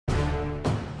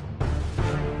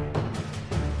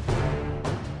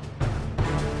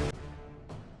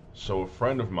So a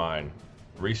friend of mine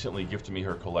recently gifted me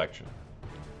her collection.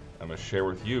 I'm going to share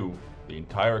with you the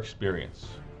entire experience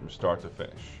from start to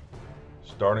finish,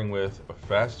 starting with a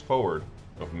fast forward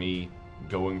of me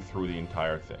going through the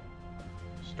entire thing,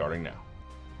 starting now.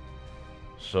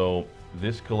 So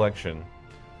this collection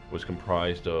was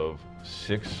comprised of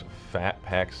 6 fat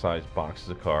pack-sized boxes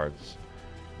of cards,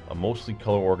 mostly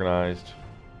color organized,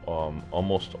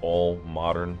 almost all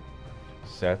modern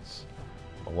sets.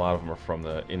 A lot of them are from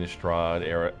the Innistrad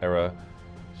era,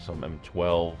 some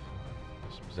M12,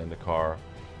 some Zendikar,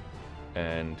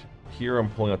 and here I'm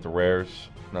pulling out the rares.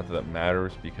 Not that that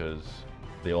matters because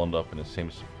they all end up in the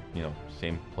same,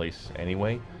 same place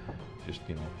anyway. Just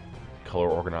color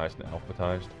organized and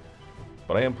alphabetized.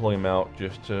 But I am pulling them out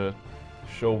just to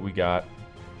show what we got.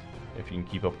 If you can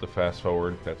keep up with the fast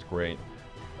forward, that's great.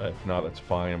 If not, that's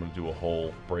fine. I'm going to do a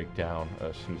whole breakdown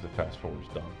as soon as the fast forward is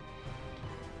done.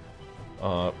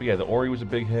 But yeah, the Ori was a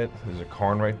big hit. There's a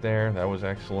Karn right there. That was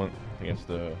excellent against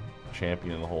the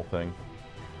champion and the whole thing.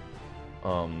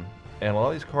 And a lot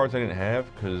of these cards I didn't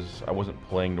have because I wasn't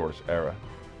playing Norse era.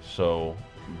 So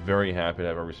very happy to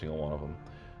have every single one of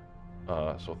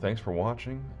them. So thanks for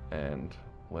watching, and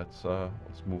let's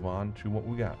move on to what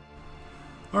we got.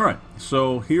 All right,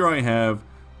 so here I have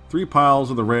 3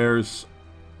 piles of the rares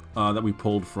that we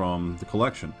pulled from the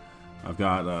collection. I've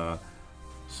got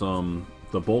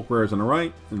the bulk rares on the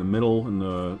right, in the middle, in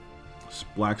the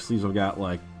black sleeves I've got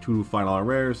like $2 to $5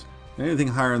 rares, and anything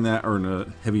higher than that are in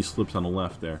the heavy slips on the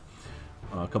left there.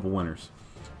 A couple winners.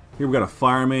 Here we got a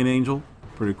Firemane Angel,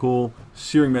 pretty cool.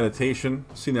 Searing Meditation,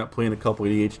 seen that play in a couple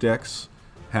EDH decks.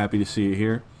 Happy to see it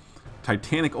here.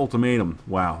 Titanic Ultimatum,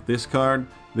 wow, this card,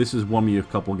 this has won me a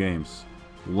couple games.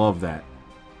 Love that.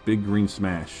 Big green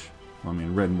smash. I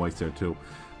mean, red and white's there too.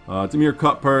 Dimir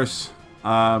Cutpurse,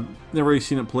 never really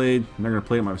seen it played. I'm not going to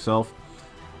play it myself.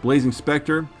 Blazing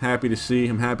Spectre, happy to see.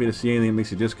 I'm happy to see anything that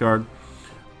makes you discard.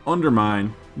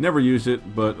 Undermine, never used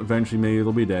it, but eventually maybe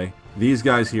it'll be a day. These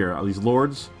guys here, these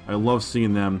Lords, I love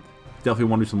seeing them. Definitely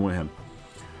want to do something with him.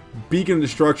 Beacon of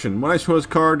Destruction. When I saw his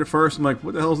card at first, I'm like,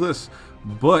 what the hell is this?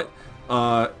 But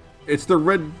it's the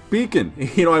red beacon.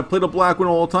 I played a black one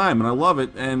all the time, and I love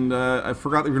it, and I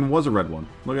forgot there even was a red one.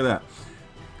 Look at that.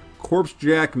 Corpse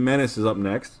Jack Menace is up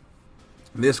next.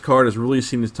 This card has really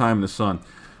seen its time in the sun.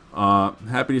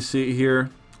 Happy to see it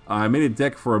here. I made a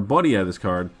deck for a buddy out of this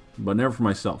card, but never for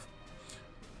myself.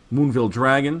 Moonveil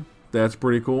Dragon, that's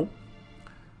pretty cool.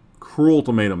 Cruel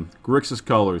Ultimatum, Grixis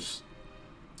colors,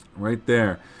 right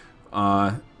there.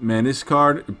 Man, this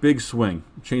card, big swing.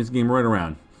 Changed the game right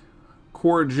around.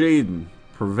 Core Jaden,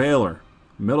 Prevailer,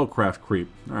 Metalcraft Creep,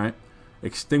 alright.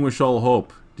 Extinguish All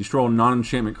Hope, destroy all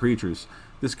non-enchantment creatures.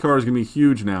 This card is going to be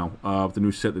huge now with the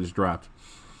new set that just dropped.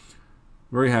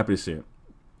 Very happy to see it.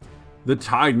 The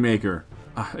Tidemaker.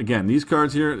 Again, these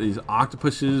cards here, these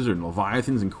octopuses and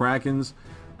leviathans and krakens,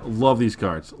 love these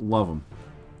cards. Love them.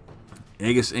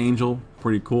 Aegis Angel,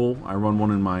 pretty cool. I run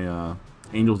one in my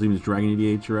Angels Demons Dragon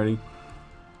EDH already.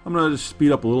 I'm going to just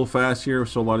speed up a little fast here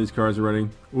so a lot of these cards are ready.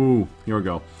 Ooh, here we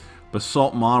go.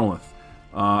 Basalt Monolith.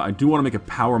 I do want to make a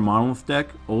power Monolith deck,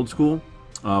 old school,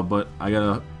 but I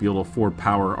got to be able to afford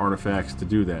power artifacts to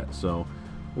do that. So,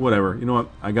 whatever. You know what?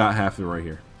 I got half of it right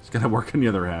here. It's got to work on the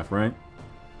other half, right?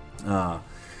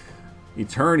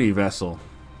 Eternity Vessel.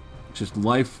 Just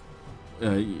life.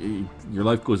 Your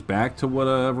life goes back to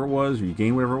whatever it was, or you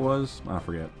gain whatever it was. I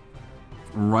forget.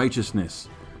 Righteousness.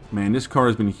 Man, this card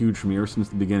has been huge for me ever since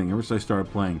the beginning, ever since I started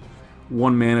playing.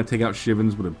 1 mana, take out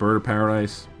Shivens with a Bird of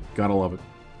Paradise. Gotta love it.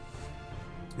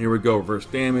 Here we go, reverse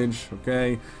damage,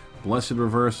 okay. Blessed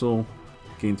Reversal.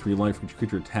 Gain 3 life for each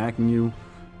creature attacking you.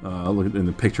 Look at in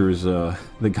the pictures, the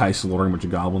guy slaughtering a bunch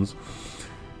of goblins.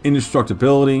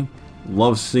 Indestructibility.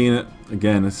 Love seeing it.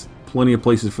 Again, there's plenty of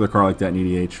places for the card like that in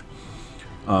EDH.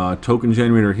 Token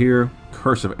Generator here.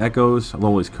 Curse of Echoes. I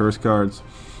love all these curse cards.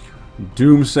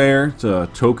 Doomsayer, it's a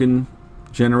token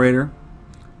generator.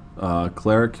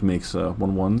 Cleric makes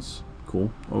 1/1s.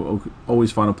 Cool.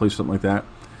 Always find a place for something like that.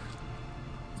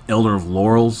 Elder of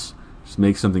Laurels, just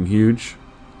makes something huge.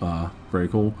 Very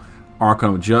cool.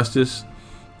 Archon of Justice.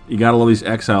 You gotta love these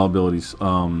exile abilities.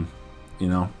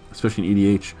 Especially in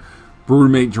EDH.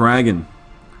 Broodmate Dragon,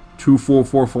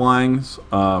 2/4/4 flyings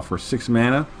for 6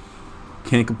 mana.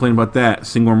 Can't complain about that.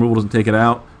 Single removal doesn't take it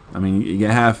out. I mean, you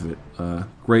get half of it.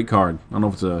 Great card. I don't know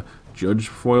if it's a Judge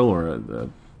foil or a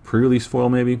pre-release foil,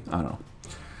 maybe. I don't know.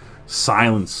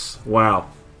 Silence. Wow.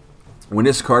 When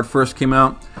this card first came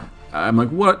out, I'm like,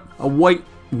 what?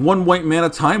 One white mana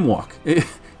Time Walk.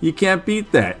 You can't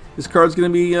beat that. This card's going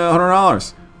to be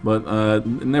 $100. But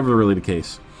never really the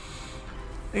case.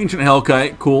 Ancient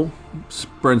Hellkite. Cool.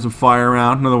 spreading some fire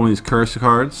around. Another one of these curse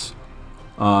cards.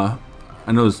 I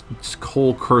know there's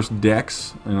whole cursed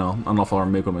decks. You know, I don't know if I'll ever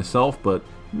make one myself, but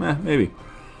maybe.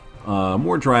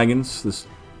 More dragons. This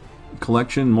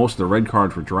collection, most of the red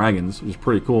cards were dragons, which is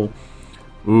pretty cool.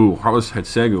 Ooh, Heartless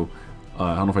Hetsegu.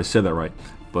 I don't know if I said that right,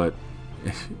 but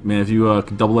man, if you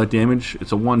can double that damage,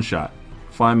 it's a one-shot.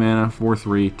 5 mana,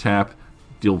 4/3, tap,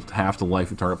 deal half the life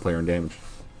of target player in damage.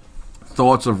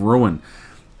 Thoughts of Ruin.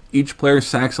 Each player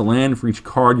sacks a land for each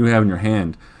card you have in your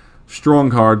hand.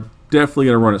 Strong card, definitely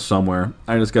gonna run it somewhere.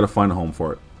 I just gotta find a home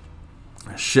for it.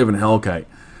 Shivan Hellkite,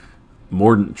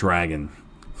 Mordant Dragon,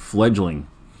 Fledgling,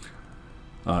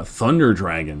 Thunder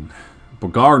Dragon,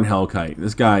 Bogardan Hellkite.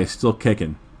 This guy is still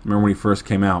kicking. Remember when he first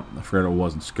came out? I forget what it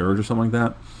was, in Scourge or something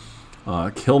like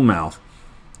that. Killmouth,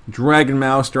 Dragon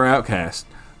Master Outcast.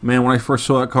 Man, when I first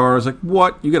saw that card, I was like,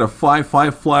 what? You get a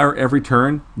 5/5 flyer every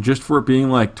turn just for it being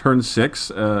like turn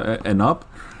 6 and up?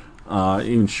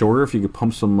 Even shorter if you could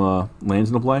pump some lands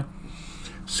into play.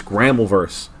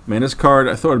 Scrambleverse. Man, this card,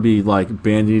 I thought it'd be like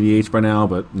banned EDH by now,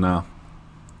 but no.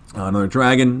 Another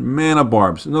dragon. Mana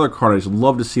Barbs. Another card I just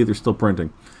love to see if they're still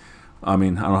printing. I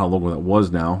mean, I don't know how long that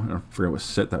was now. I forget what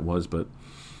set that was, but...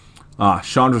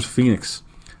 Chandra's Phoenix.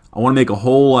 I want to make a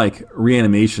whole, like,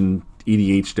 reanimation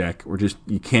EDH deck where just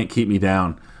you can't keep me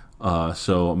down.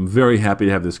 So I'm very happy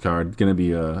to have this card. Going to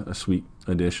be a sweet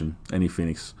addition. Any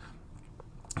Phoenix.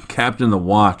 Captain of the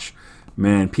Watch.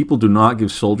 Man, people do not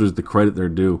give soldiers the credit they're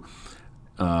due.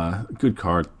 Good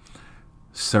card.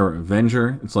 Serra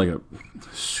Avenger. It's like a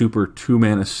super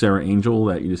 2-mana Serra Angel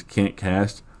that you just can't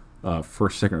cast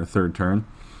first, second, or third turn.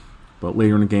 But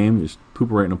later in the game, you just poop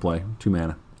it right into play. 2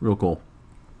 mana. Real cool.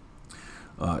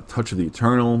 Touch of the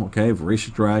Eternal. Okay,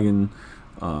 Voracious Dragon.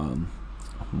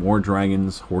 More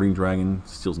dragons. Hoarding Dragon.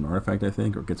 Steals an artifact, I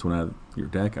think, or gets one out of your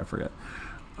deck. I forget.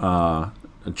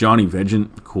 Johnny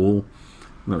Vegent. Cool.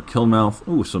 Another Killmouth.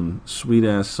 Ooh, some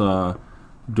sweet-ass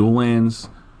dual lands.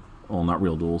 Well, not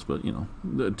real duels, but, you know,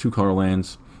 2-color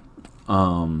lands.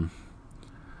 What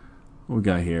we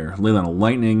got here? Leyline of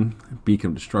Lightning.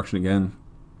 Beacon of Destruction again.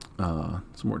 Some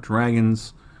more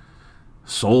dragons.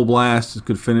 Soul Blast is a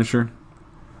good finisher.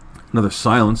 Another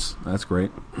Silence. That's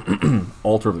great.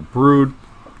 Altar of the Brood.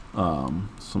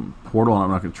 Some Portal. I'm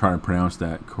not going to try and pronounce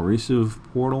that. Corrosive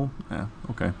Portal. Yeah,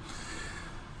 okay.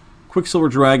 Quicksilver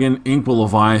Dragon. Inkble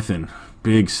Leviathan.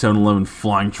 Big 7/11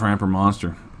 flying tramper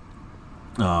monster.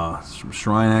 Some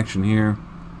Shrine action here.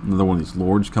 Another one of these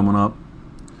Lords coming up.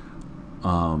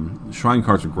 Shrine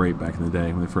cards were great back in the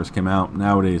day when they first came out.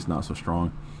 Nowadays, not so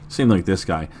strong. Same like this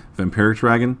guy. Vampiric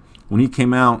Dragon. When he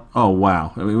came out, oh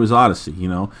wow. I mean, it was Odyssey, you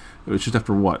know. It was just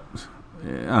after what? I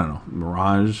don't know.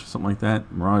 Mirage, something like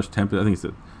that. Mirage Tempest. I think it's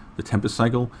the Tempest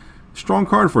cycle. Strong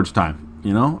card for its time,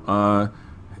 you know.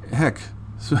 Heck.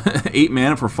 8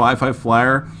 mana for 5/5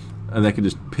 flyer that could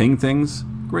just ping things.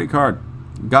 Great card.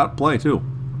 Got play too.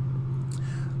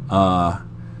 I'm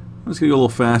just gonna go a little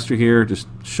faster here. Just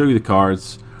show you the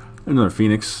cards. Another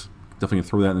Phoenix. Definitely gonna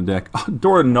throw that in the deck.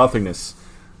 Door to Nothingness.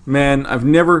 Man, I've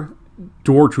never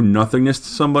door to nothingness to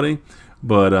somebody,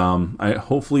 but I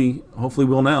hopefully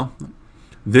will now.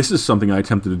 This is something I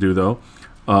attempted to do though.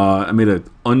 I made an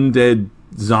undead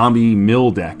zombie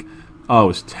mill deck. Oh, it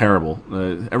was terrible.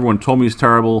 Everyone told me it was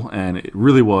terrible, and it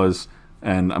really was.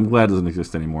 And I'm glad it doesn't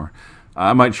exist anymore.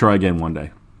 I might try again one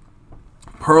day.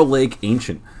 Pearl Lake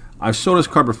Ancient. I've saw this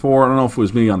card before. I don't know if it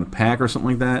was maybe on the pack or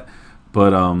something like that,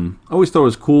 but I always thought it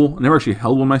was cool. I never actually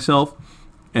held one myself.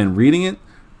 And reading it,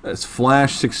 it's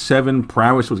flash 6/7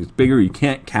 prowess, so it gets bigger. You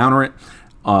can't counter it,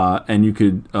 and you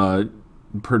could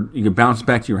bounce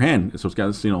back to your hand. So it's got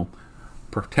this, you know,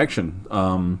 protection,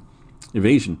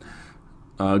 evasion.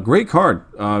 Great card.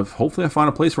 Hopefully I find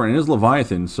a place for it. It is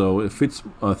Leviathan, so it fits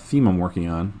a theme I'm working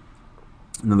on.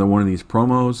 Another one of these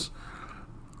promos.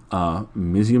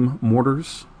 Mizium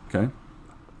Mortars. Okay.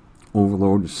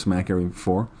 Overlord, just smack everything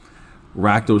before.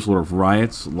 Rakdos, Lord of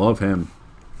Riots. Love him.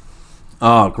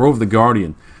 Grove the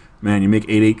Guardian. Man, you make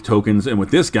 8/8 tokens, and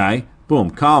with this guy, boom,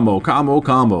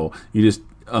 combo. You just,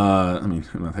 I mean,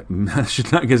 I guess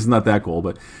it's not that cool,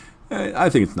 but I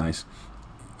think it's nice.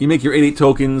 You make your 8/8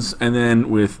 tokens, and then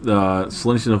with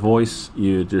Salinity of Voice,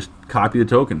 you just copy the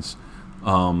tokens.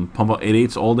 Pump out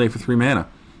 8/8s all day for 3 mana.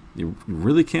 You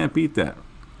really can't beat that.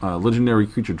 Legendary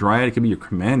Creature Dryad, it can be your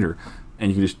commander,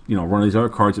 and you can just, you know, run these other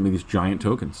cards and make these giant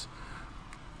tokens.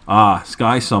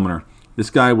 Sky Summoner. This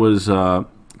guy was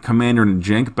commander in a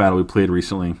Jank battle we played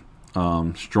recently.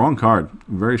 Strong card.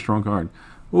 Very strong card.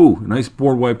 Ooh, nice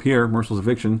board wipe here. Merciless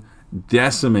Eviction.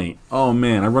 Decimate. Oh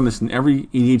man, I run this in every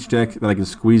EDH deck that I can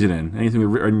squeeze it in. Anything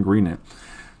with red and green in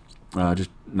it.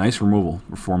 Just nice removal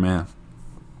for 4 mana.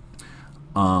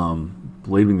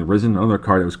 Blading the Risen, another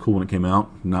card that was cool when it came out.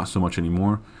 Not so much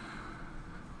anymore.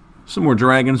 Some more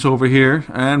dragons over here.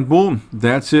 And boom,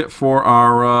 that's it for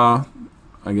our,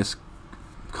 I guess,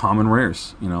 common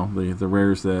rares. You know, the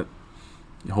rares that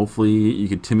hopefully you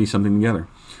could Timmy something together.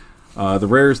 The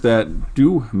rares that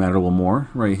do matter a little more,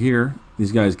 right here,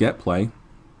 these guys get play.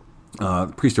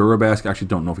 Priest of Urabrask, I actually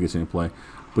don't know if he gets any play,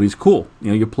 but he's cool. You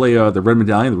know, you play the red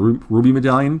medallion, the ruby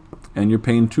medallion, and you're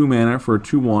paying 2 mana for a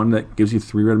 2/1 that gives you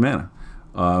 3 red mana.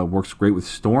 Works great with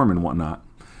Storm and whatnot.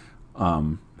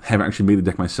 Haven't actually made the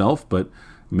deck myself, but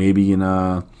maybe in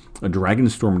a Dragon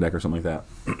Storm deck or something like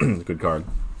that. Good card.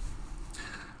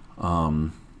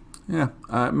 Yeah,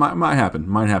 might happen.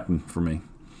 Might happen for me.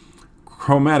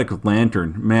 Chromatic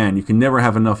Lantern. Man, you can never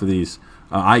have enough of these.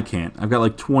 I can't. I've got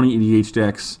like 20 EDH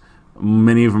decks.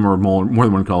 Many of them are more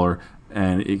than one color,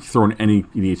 and you throw in any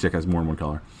EDH deck has more than one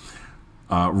color.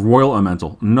 Royal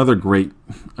Elemental, another great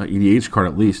EDH card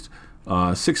at least.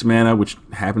 6 mana, which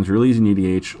happens really easy in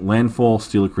EDH. Landfall,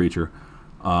 steal a creature.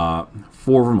 4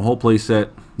 of them, whole play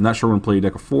set. Not sure when to play a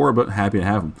deck of 4, but happy to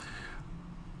have them.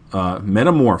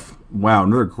 Metamorph, wow,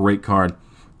 another great card.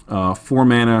 4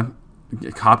 mana,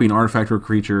 copy an artifact or a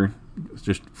creature. It's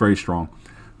just very strong.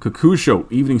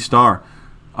 Kakusho, Evening Star.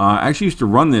 I actually used to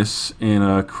run this in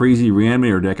a crazy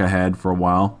Reanimator deck I had for a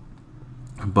while.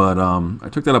 But I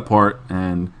took that apart,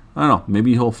 and I don't know,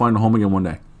 maybe he'll find a home again one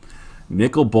day.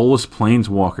 Nicol Bolas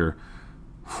Planeswalker.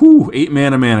 Whew, 8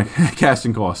 mana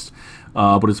casting cost.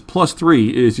 But its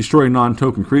 +3 is destroy a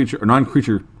non-token creature, or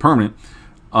non-creature permanent,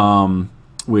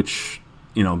 which,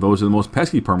 you know, those are the most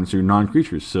pesky permanents, are your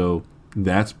non-creatures, so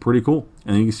that's pretty cool.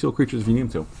 And you can steal creatures if you need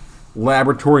to.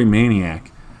 Laboratory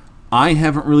Maniac. I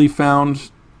haven't really found,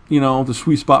 you know, the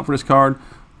sweet spot for this card,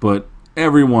 but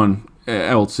everyone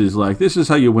else is like, this is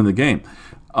how you win the game.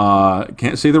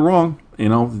 Can't say they're wrong. You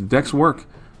know, the decks work.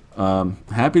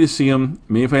 Happy to see him.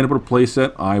 Maybe if I end up with a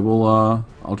playset, I will.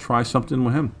 I'll try something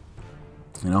with him.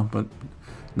 You know, but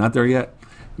not there yet.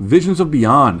 Visions of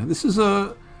Beyond. This is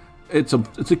it's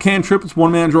a cantrip. It's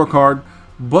 1 mana, draw a card.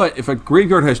 But if a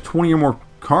graveyard has 20 or more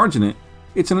cards in it,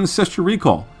 it's an Ancestral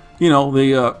Recall. You know,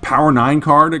 the Power 9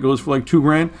 card that goes for like 2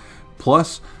 grand,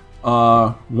 plus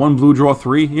 1 blue, draw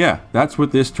 3. Yeah, that's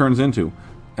what this turns into,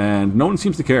 and no one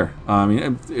seems to care. I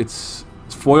mean, it's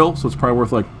foil, so it's probably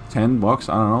worth like $10.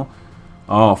 I don't know.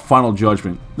 Oh, Final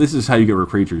Judgment. This is how you get rid of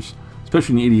creatures,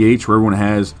 especially in EDH where everyone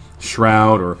has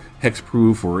Shroud or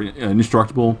Hexproof or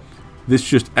Indestructible. This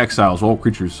just exiles all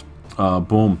creatures.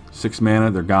 Boom, 6 mana,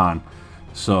 they're gone.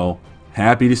 So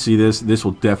happy to see this. This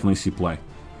will definitely see play.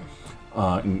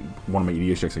 In one of my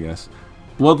EDH decks, I guess.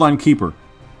 Bloodline Keeper.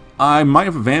 I might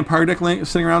have a vampire deck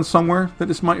sitting around somewhere that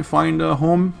this might find a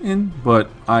home in, but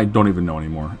I don't even know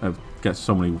anymore. I've got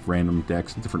so many random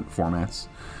decks in different formats.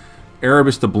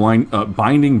 Erebus the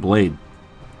Binding Blade.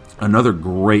 Another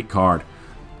great card.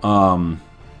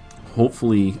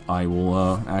 Hopefully I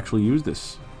will actually use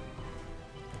this.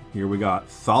 Here we got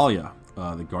Thalia,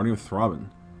 the Guardian of Throbbing.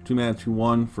 2 mana,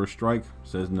 2/1, first strike,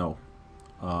 says no.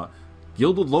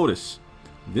 Gilded Lotus.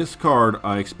 This card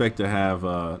I expect to have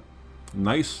a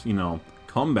nice, you know,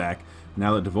 comeback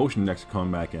now that Devotion decks are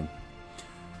coming back in.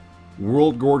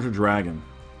 World Gorger Dragon.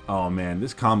 Oh man,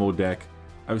 this combo deck,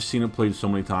 I've seen it played so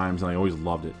many times and I always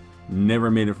loved it.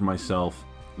 Never made it for myself.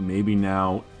 Maybe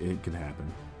now it could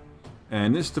happen.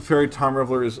 And this Teferi Time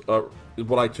Reveler is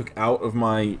what I took out of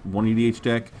my 1 EDH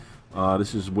deck.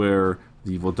 This is where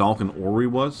the Vodalcan Orrery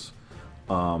was.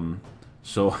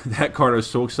 So that card I was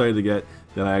so excited to get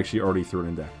that I actually already threw it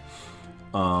in deck.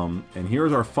 And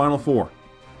here's our final 4.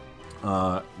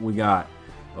 We got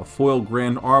a foil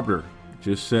Grand Arbiter.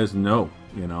 Just says no,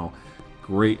 you know.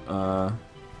 Great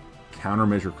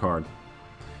countermeasure card.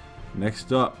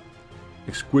 Next up,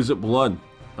 Exquisite Blood.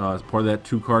 As part of that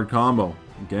 2-card combo.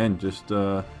 Again, just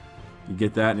you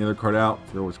get that and the other card out. I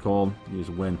forget what it's called. You just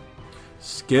win.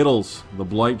 Skittles, the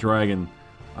Blight Dragon.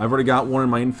 I've already got one in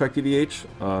my Infected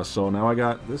EDH, so now I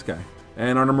got this guy.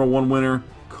 And our number 1 winner,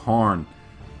 Karn.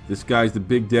 This guy's the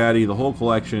big daddy, the whole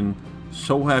collection.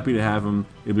 So happy to have him.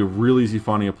 It'd be real easy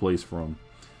finding a place for him.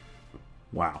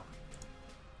 Wow.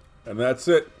 And that's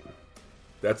it.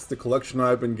 That's the collection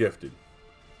I've been gifted.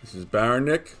 This is Baron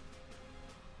Nick,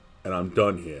 and I'm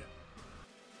done here.